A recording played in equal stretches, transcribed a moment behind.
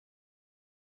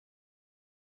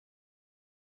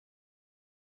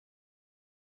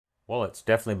Well, it's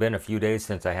definitely been a few days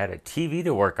since I had a TV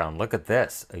to work on. Look at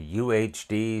this, a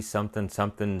UHD something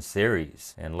something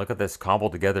series. And look at this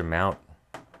cobbled together mount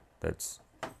that's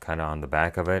kind of on the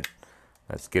back of it.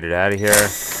 Let's get it out of here.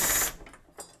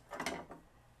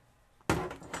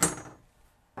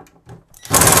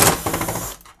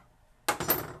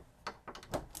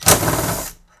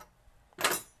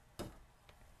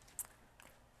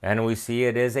 And we see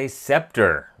it is a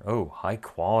Sceptre. Oh, high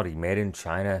quality, made in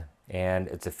China. And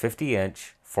it's a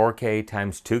 50-inch 4K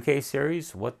times 2K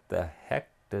series. What the heck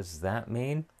does that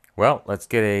mean? Well, let's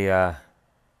get a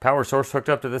power source hooked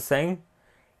up to this thing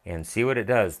and see what it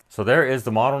does. So there is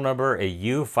the model number, a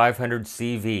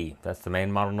U500CV. That's the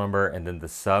main model number. And then the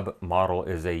sub model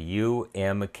is a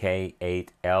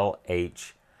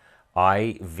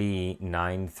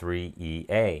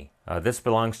UMK8LHIV93EA. This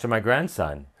belongs to my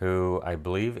grandson, who I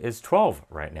believe is 12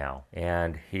 right now.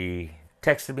 And he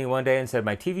texted me one day and said,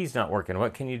 my TV's not working.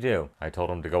 What can you do? I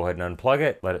told him to go ahead and unplug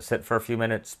it, let it sit for a few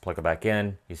minutes, plug it back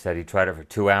in. He said he tried it for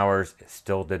 2 hours. It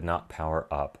still did not power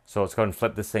up. So let's go ahead and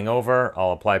flip this thing over.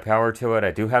 I'll apply power to it. I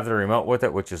do have the remote with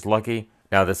it, which is lucky.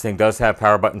 Now this thing does have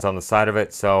power buttons on the side of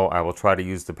it, so I will try to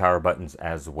use the power buttons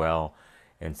as well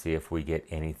and see if we get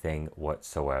anything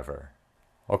whatsoever.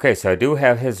 Okay, so I do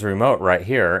have his remote right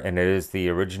here, and it is the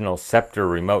original Sceptre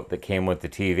remote that came with the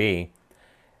TV.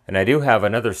 And I do have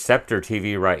another Sceptre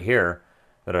TV right here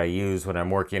that I use when I'm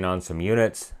working on some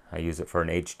units. I use it for an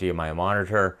HDMI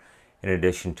monitor, in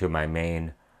addition to my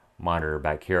main monitor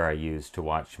back here I use to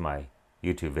watch my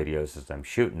YouTube videos as I'm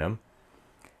shooting them.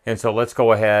 And so let's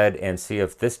go ahead and see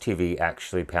if this TV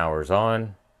actually powers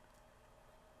on.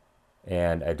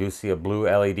 And I do see a blue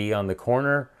LED on the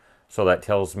corner. So that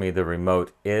tells me the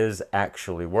remote is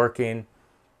actually working.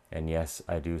 And yes,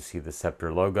 I do see the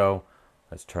Sceptre logo.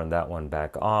 Let's turn that one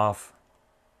back off.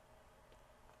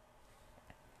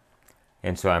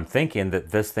 And so I'm thinking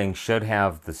that this thing should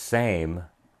have the same.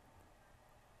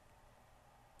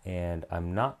 And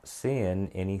I'm not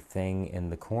seeing anything in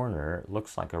the corner. It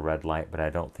looks like a red light, but I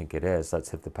don't think it is. Let's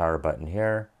hit the power button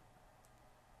here.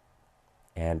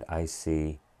 And I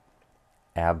see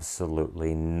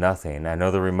absolutely nothing. I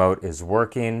know the remote is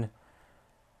working.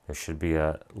 There should be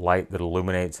a light that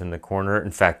illuminates in the corner.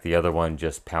 In fact, the other one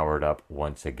just powered up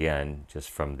once again, just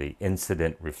from the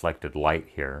incident reflected light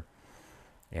here.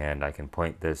 And I can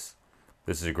point this.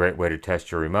 This is a great way to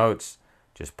test your remotes.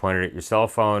 Just point it at your cell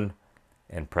phone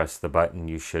and press the button.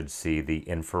 You should see the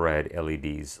infrared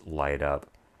LEDs light up.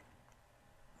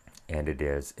 And it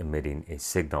is emitting a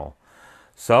signal.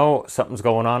 So something's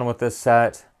going on with this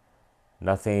set.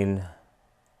 Nothing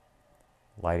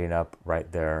lighting up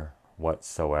right there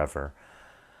whatsoever.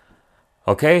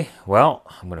 Okay, well,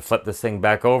 I'm going to flip this thing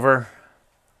back over.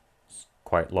 It's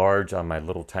quite large on my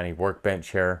little tiny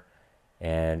workbench here,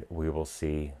 and we will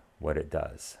see what it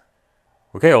does.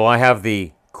 Okay, well, I have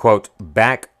the, quote,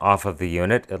 back off of the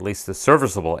unit, at least the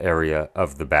serviceable area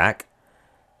of the back.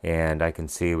 And I can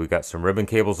see we got some ribbon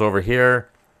cables over here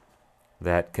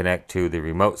that connect to the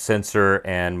remote sensor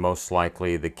and most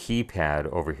likely the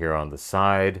keypad over here on the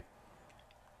side.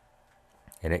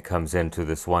 And it comes into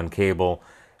this one cable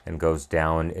and goes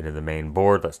down into the main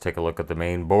board. Let's take a look at the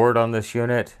main board on this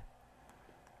unit.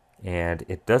 And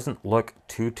it doesn't look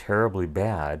too terribly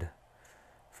bad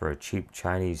for a cheap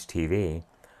Chinese TV.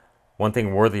 One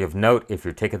thing worthy of note, if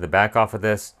you're taking the back off of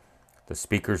this, the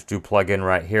speakers do plug in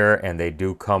right here and they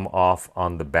do come off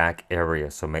on the back area.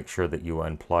 So make sure that you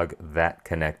unplug that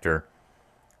connector.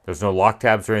 There's no lock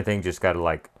tabs or anything, just got to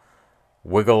like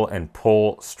wiggle and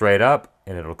pull straight up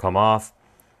and it'll come off.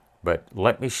 But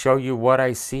let me show you what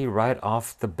I see right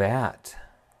off the bat.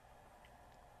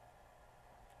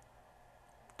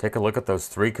 Take a look at those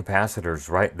 3 capacitors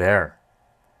right there.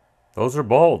 Those are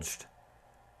bulged.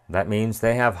 That means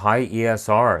they have high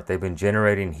ESR. They've been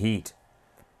generating heat.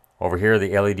 Over here,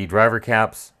 the LED driver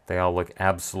caps, they all look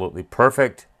absolutely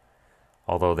perfect,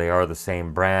 although they are the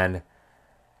same brand.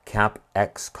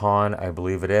 Capexon, I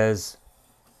believe it is.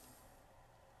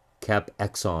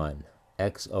 Capexon,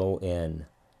 X-O-N.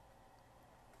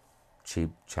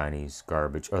 Cheap Chinese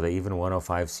garbage. Are they even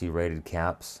 105C rated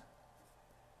caps?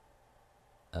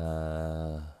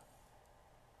 I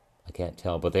can't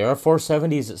tell, but they are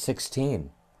 470s at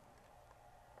 16.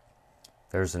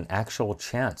 There's an actual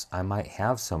chance I might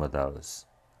have some of those.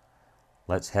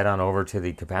 Let's head on over to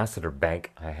the capacitor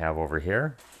bank I have over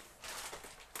here.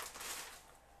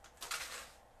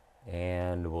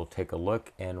 And we'll take a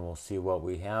look and we'll see what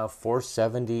we have.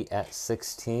 470 at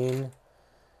 16.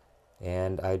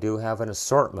 And I do have an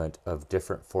assortment of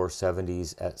different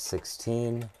 470s at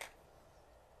 16.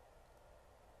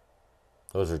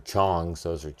 Those are Chongs.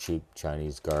 Those are cheap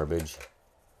Chinese garbage.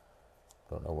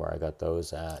 Don't know where I got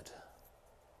those at.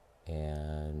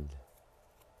 And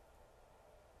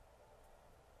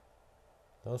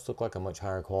those look like a much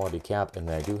higher quality cap, and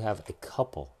I do have a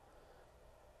couple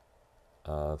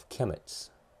of Kimmets.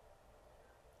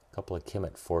 A couple of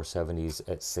Kimmet 470s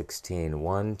at 16.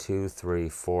 1, 2, 3,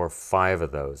 4, 5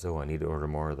 of those. Oh, I need to order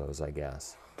more of those, I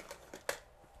guess.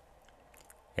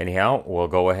 Anyhow, we'll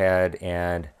go ahead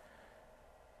and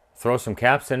throw some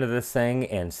caps into this thing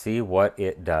and see what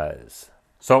it does.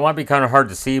 So it might be kind of hard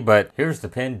to see, but here's the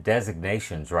pin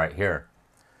designations right here.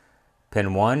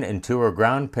 Pin 1 and 2 are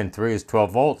ground, pin 3 is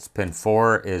 12 volts, pin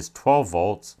 4 is 12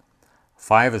 volts,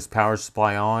 5 is power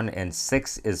supply on, and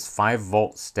 6 is 5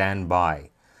 volt standby.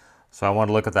 So I want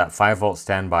to look at that 5 volt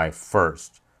standby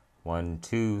first. 1,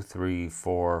 2, 3,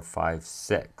 4, 5,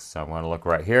 6. So I want to look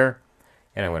right here,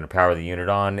 and I'm going to power the unit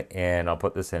on, and I'll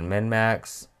put this in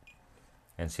min-max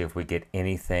and see if we get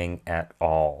anything at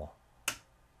all.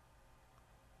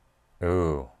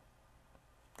 Ooh,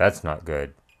 that's not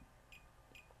good.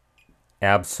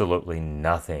 Absolutely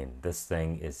nothing. This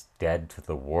thing is dead to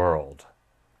the world.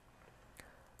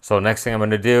 So next thing I'm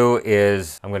going to do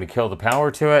is I'm going to kill the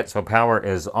power to it. So power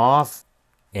is off,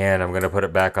 and I'm going to put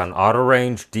it back on auto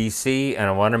range DC, and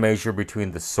I want to measure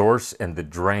between the source and the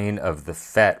drain of the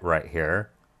FET right here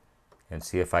and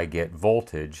see if I get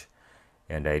voltage.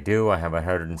 And I do. I have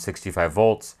 165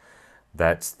 volts.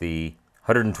 That's the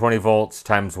 120 volts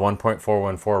times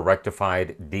 1.414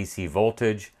 rectified DC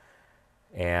voltage.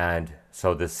 And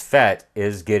so this FET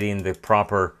is getting the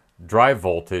proper drive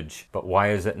voltage, but why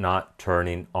is it not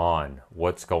turning on?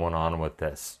 What's going on with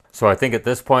this? So I think at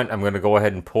this point I'm going to go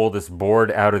ahead and pull this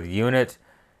board out of the unit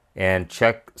and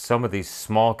check some of these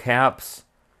small caps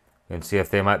and see if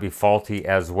they might be faulty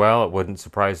as well. It wouldn't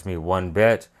surprise me one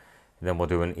bit. And then we'll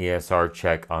do an ESR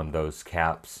check on those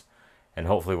caps. And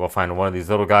hopefully we'll find one of these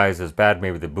little guys is bad,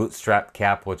 maybe the bootstrap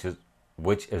cap, which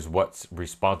is what's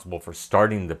responsible for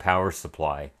starting the power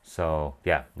supply. So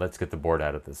yeah, let's get the board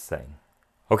out of this thing.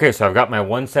 Okay, so I've got my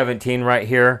 117 right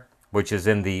here, which is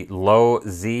in the low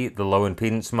Z, the low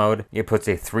impedance mode. It puts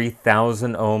a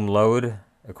 3000 ohm load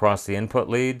across the input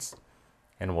leads,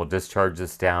 and we'll discharge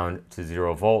this down to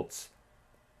 0 volts,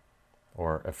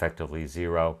 or effectively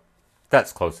 0.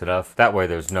 That's close enough. That way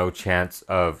there's no chance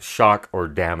of shock or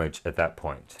damage at that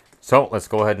point. So let's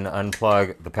go ahead and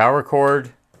unplug the power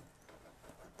cord.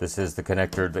 This is the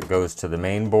connector that goes to the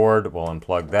main board. We'll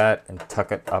unplug that and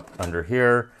tuck it up under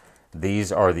here.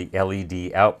 These are the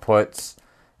LED outputs.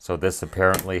 So this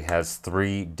apparently has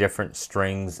 3 different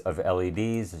strings of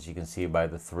LEDs, as you can see by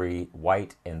the 3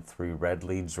 white and 3 red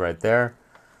leads right there.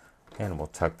 And we'll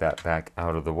tuck that back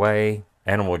out of the way.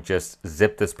 And we'll just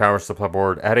zip this power supply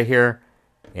board out of here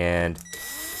and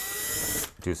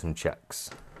do some checks.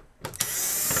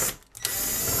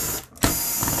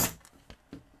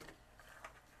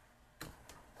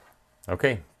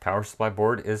 Okay, power supply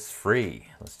board is free.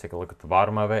 Let's take a look at the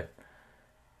bottom of it.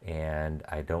 And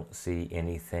I don't see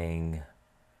anything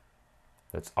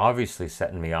that's obviously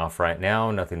setting me off right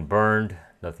now. Nothing burned,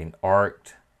 nothing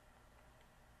arced.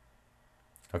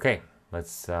 Okay,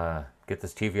 let's get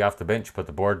this TV off the bench, put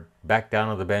the board back down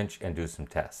on the bench, and do some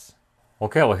tests.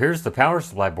 Okay, well here's the power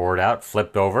supply board out,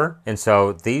 flipped over. And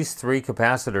so these 3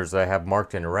 capacitors that I have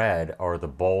marked in red are the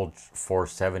bulge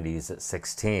 470s at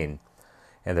 16.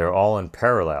 And they're all in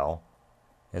parallel.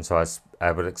 And so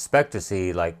I would expect to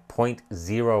see like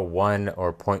 0.01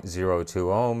 or 0.02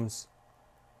 ohms.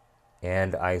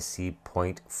 And I see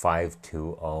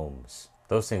 0.52 ohms.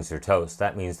 Those things are toast.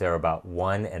 That means they're about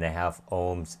 1.5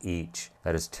 ohms each.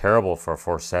 That is terrible for a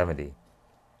 470.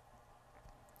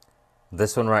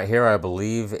 This one right here, I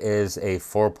believe, is a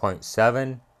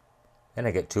 4.7. And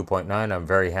I get 2.9. I'm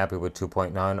very happy with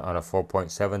 2.9 on a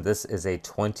 4.7. This is a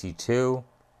 22.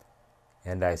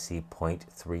 And I see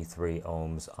 0.33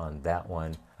 ohms on that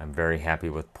one. I'm very happy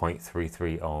with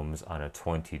 0.33 ohms on a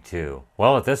 22.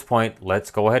 Well, at this point, let's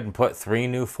go ahead and put 3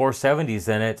 new 470s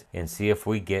in it and see if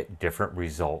we get different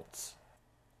results.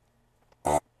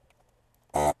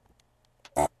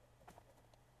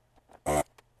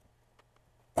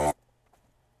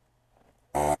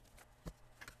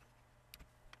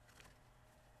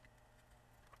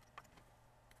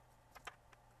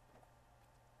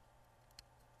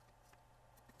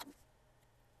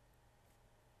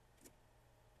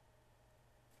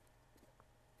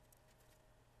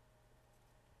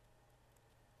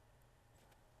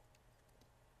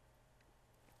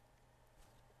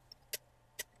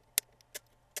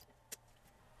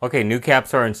 Okay, new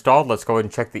caps are installed. Let's go ahead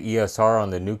and check the ESR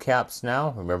on the new caps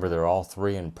now. Remember, they're all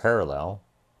 3 in parallel.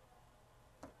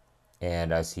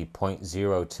 and I see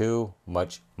 0.02,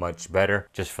 much better.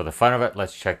 Just for the fun of it,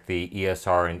 let's check the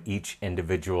ESR in each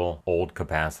individual old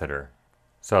capacitor.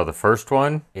 So the first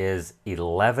one is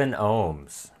 11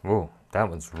 ohms. Ooh, that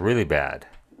one's really bad.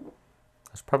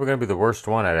 That's probably going to be the worst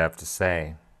one, I'd have to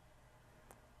say.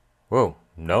 Whoa,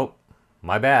 nope,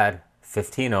 my bad.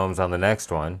 15 ohms on the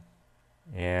next one.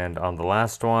 And on the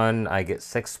last one, I get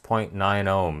 6.9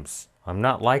 ohms. I'm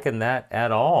not liking that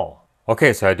at all.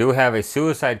 Okay, so I do have a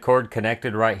suicide cord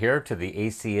connected right here to the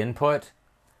AC input.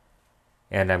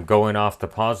 And I'm going off the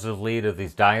positive lead of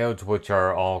these diodes, which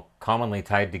are all commonly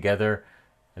tied together.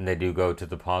 And they do go to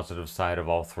the positive side of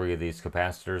all three of these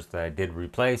capacitors that I did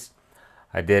replace.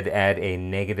 I did add a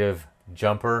negative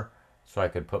jumper so I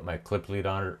could put my clip lead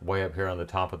on it way up here on the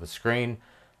top of the screen.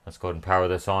 Let's go ahead and power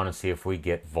this on and see if we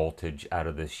get voltage out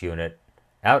of this unit,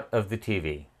 out of the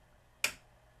TV.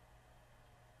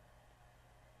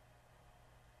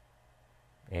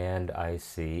 And I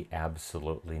see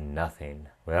absolutely nothing.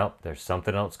 Well, there's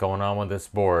something else going on with this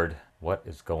board. What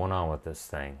is going on with this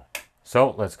thing?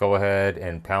 So let's go ahead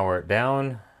and power it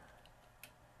down.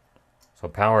 So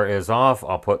power is off.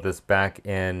 I'll put this back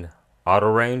in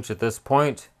auto range at this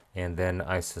point. And then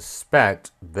I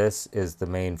suspect this is the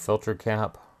main filter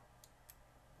cap.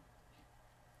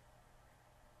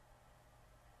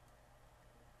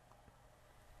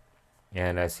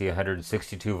 And I see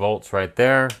 162 volts right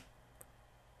there.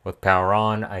 With power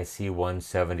on, I see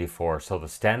 174. So the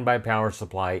standby power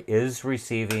supply is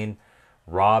receiving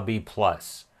raw B+.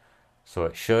 So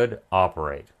it should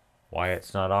operate. Why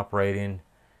it's not operating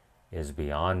is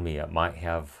beyond me. It might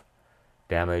have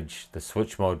damaged the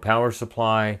switch mode power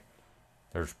supply.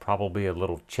 There's probably a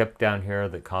little chip down here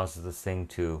that causes this thing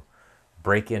to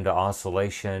break into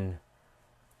oscillation.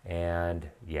 And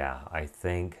yeah, I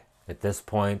think at this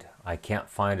point, I can't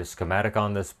find a schematic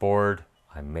on this board.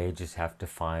 I may just have to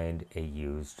find a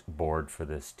used board for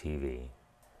this TV.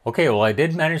 Okay, well, I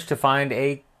did manage to find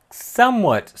a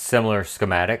somewhat similar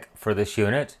schematic for this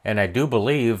unit, and I do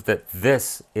believe that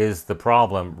this is the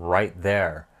problem right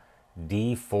there.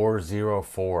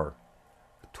 D404,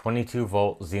 22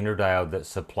 volt Zener diode that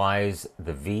supplies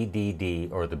the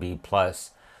VDD or the B+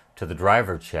 to the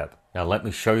driver chip. Now let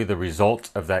me show you the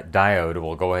results of that diode.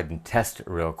 We'll go ahead and test it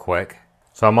real quick.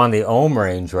 So I'm on the ohm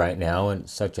range right now, and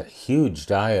it's such a huge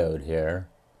diode here.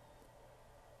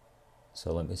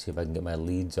 So let me see if I can get my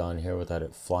leads on here without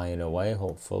it flying away,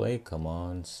 hopefully. Come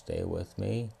on, stay with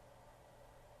me.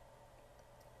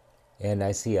 And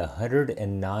I see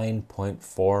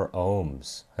 109.4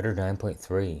 ohms,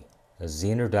 109.3. A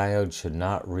Zener diode should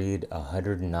not read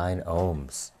 109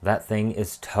 ohms. That thing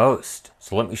is toast.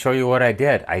 So let me show you what I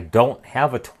did. I don't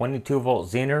have a 22 volt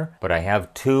Zener, but I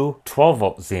have two 12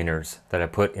 volt Zeners that I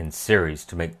put in series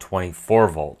to make 24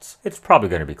 volts. It's probably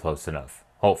going to be close enough,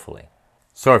 hopefully.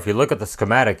 So if you look at the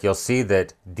schematic, you'll see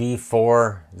that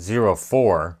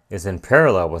D404 is in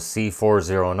parallel with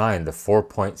C409, the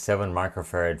 4.7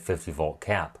 microfarad 50 volt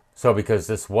cap. So because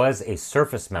this was a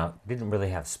surface mount, didn't really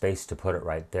have space to put it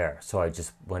right there. So I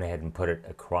just went ahead and put it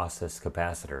across this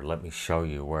capacitor. Let me show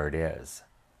you where it is.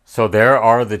 So there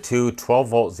are the two 12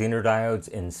 volt Zener diodes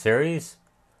in series.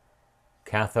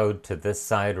 Cathode to this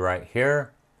side right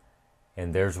here.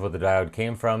 And there's where the diode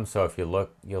came from. So if you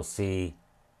look, you'll see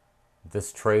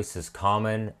this trace is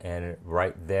common. And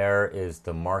right there is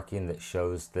the marking that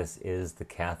shows this is the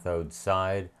cathode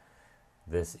side.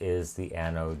 This is the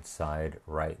anode side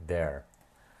right there.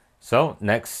 So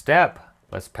next step,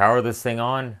 let's power this thing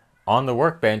on the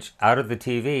workbench out of the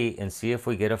TV and see if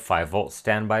we get a 5 volt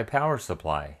standby power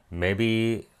supply.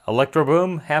 Maybe electro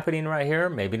boom happening right here,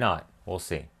 maybe not. We'll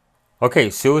see. Okay,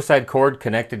 suicide cord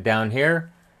connected down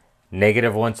here.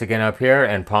 Negative once again up here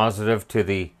and positive to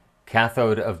the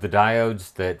cathode of the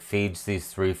diodes that feeds these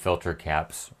three filter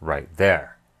caps right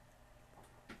there.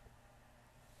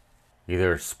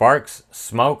 Either sparks,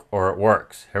 smoke, or it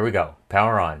works. Here we go.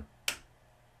 Power on.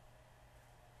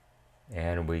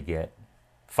 And we get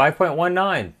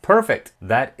 5.19. Perfect.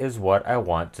 That is what I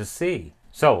want to see.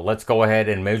 So let's go ahead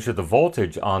and measure the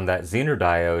voltage on that Zener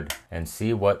diode and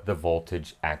see what the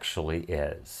voltage actually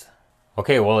is.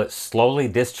 Okay, well, it's slowly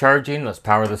discharging. Let's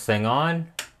power this thing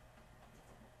on.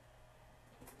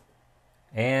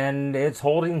 And it's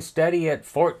holding steady at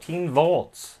 14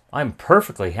 volts. I'm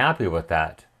perfectly happy with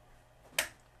that.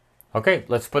 Okay,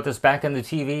 let's put this back in the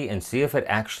TV and see if it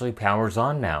actually powers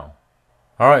on now.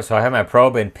 All right, so I have my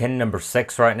probe in pin number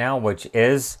 6 right now, which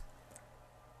is,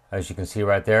 as you can see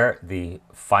right there, the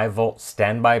 5 volt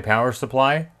standby power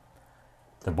supply.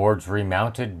 The board's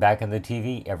remounted back in the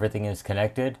TV. Everything is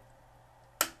connected.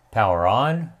 Power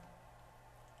on.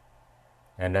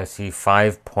 And I see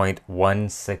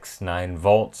 5.169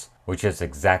 volts, which is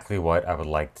exactly what I would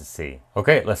like to see.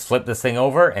 Okay, let's flip this thing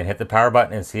over and hit the power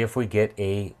button and see if we get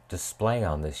a display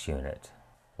on this unit.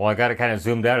 Well, I got it kind of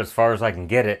zoomed out as far as I can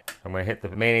get it. I'm going to hit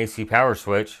the main AC power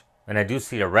switch, and I do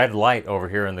see a red light over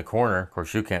here in the corner. Of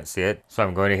course, you can't see it. So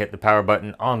I'm going to hit the power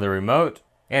button on the remote,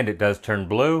 and it does turn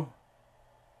blue.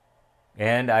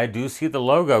 And I do see the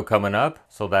logo coming up,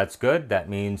 so that's good. That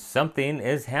means something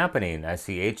is happening. I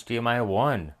see HDMI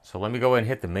 1. So let me go and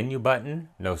hit the menu button.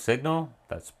 No signal.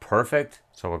 That's perfect.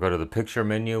 So we'll go to the picture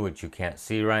menu, which you can't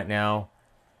see right now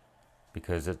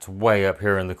because it's way up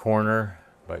here in the corner.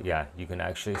 But yeah, you can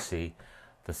actually see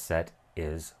the set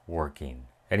is working.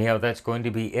 Anyhow, that's going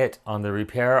to be it on the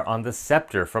repair on the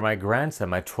Sceptre for my grandson,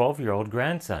 my 12-year-old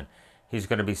grandson. He's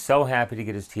going to be so happy to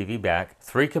get his TV back.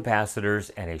 3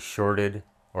 capacitors and a shorted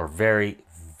or very,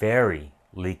 very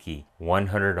leaky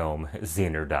 100 ohm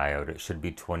Zener diode. It should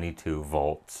be 22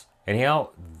 volts. Anyhow,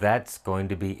 that's going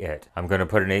to be it. I'm going to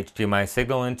put an HDMI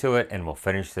signal into it and we'll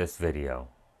finish this video.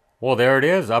 Well, there it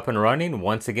is, up and running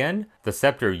once again. The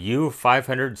Sceptre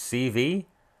U500CV,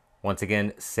 once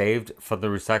again saved from the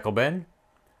recycle bin.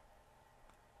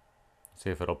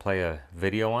 See if it'll play a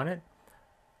video on it.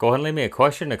 Go ahead and leave me a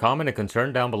question, a comment, a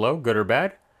concern down below, good or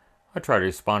bad. I'll try to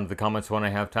respond to the comments when I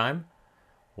have time.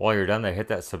 While you're done there, hit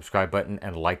that subscribe button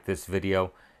and like this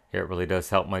video. It really does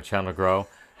help my channel grow,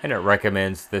 and it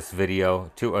recommends this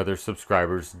video to other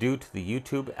subscribers due to the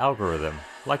YouTube algorithm,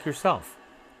 like yourself.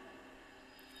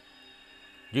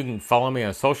 You can follow me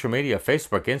on social media,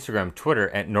 Facebook, Instagram, Twitter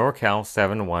at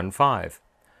NorCal715.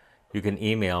 You can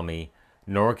email me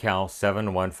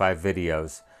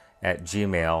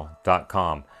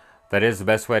NorCal715videos@gmail.com. That is the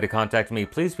best way to contact me.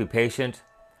 Please be patient.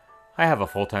 I have a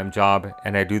full-time job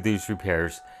and I do these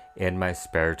repairs in my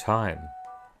spare time.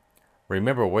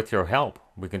 Remember, with your help,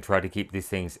 we can try to keep these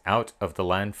things out of the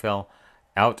landfill,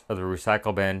 out of the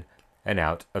recycle bin, and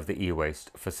out of the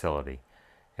e-waste facility.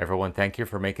 Everyone, thank you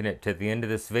for making it to the end of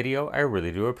this video. I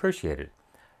really do appreciate it.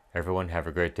 Everyone, have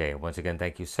a great day. Once again,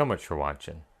 thank you so much for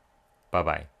watching.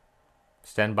 Bye-bye.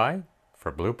 Stand by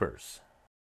for bloopers.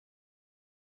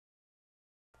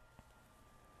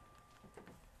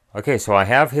 Okay, so I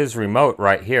have his remote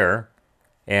right here,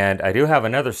 and I do have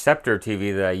another Sceptre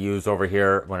TV that I use over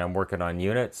here when I'm working on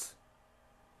units.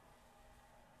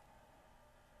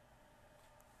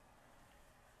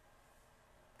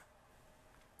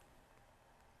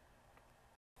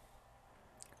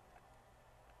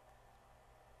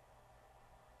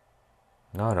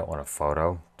 No, I don't want a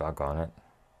photo. Doggone it.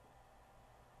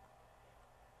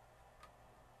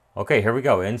 Okay, here we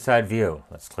go. Inside view.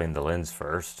 Let's clean the lens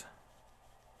first.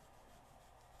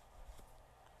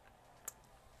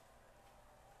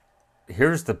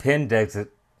 Here's the pin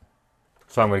exit.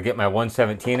 So I'm going to get my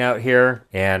 117 out here,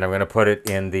 and I'm going to put it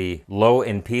in the low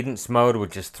impedance mode,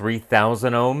 which is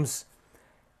 3,000 ohms.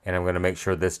 And I'm going to make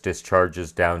sure this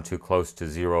discharges down to close to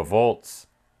 0 volts.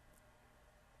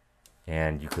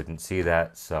 And you couldn't see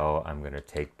that, so I'm going to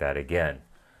take that again.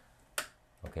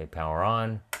 Okay, power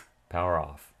on, power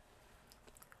off.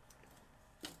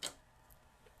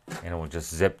 And we'll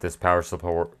just zip this power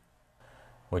support,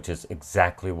 which is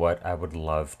exactly what I would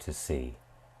love to see.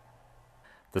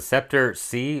 The Sceptre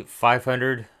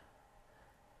C500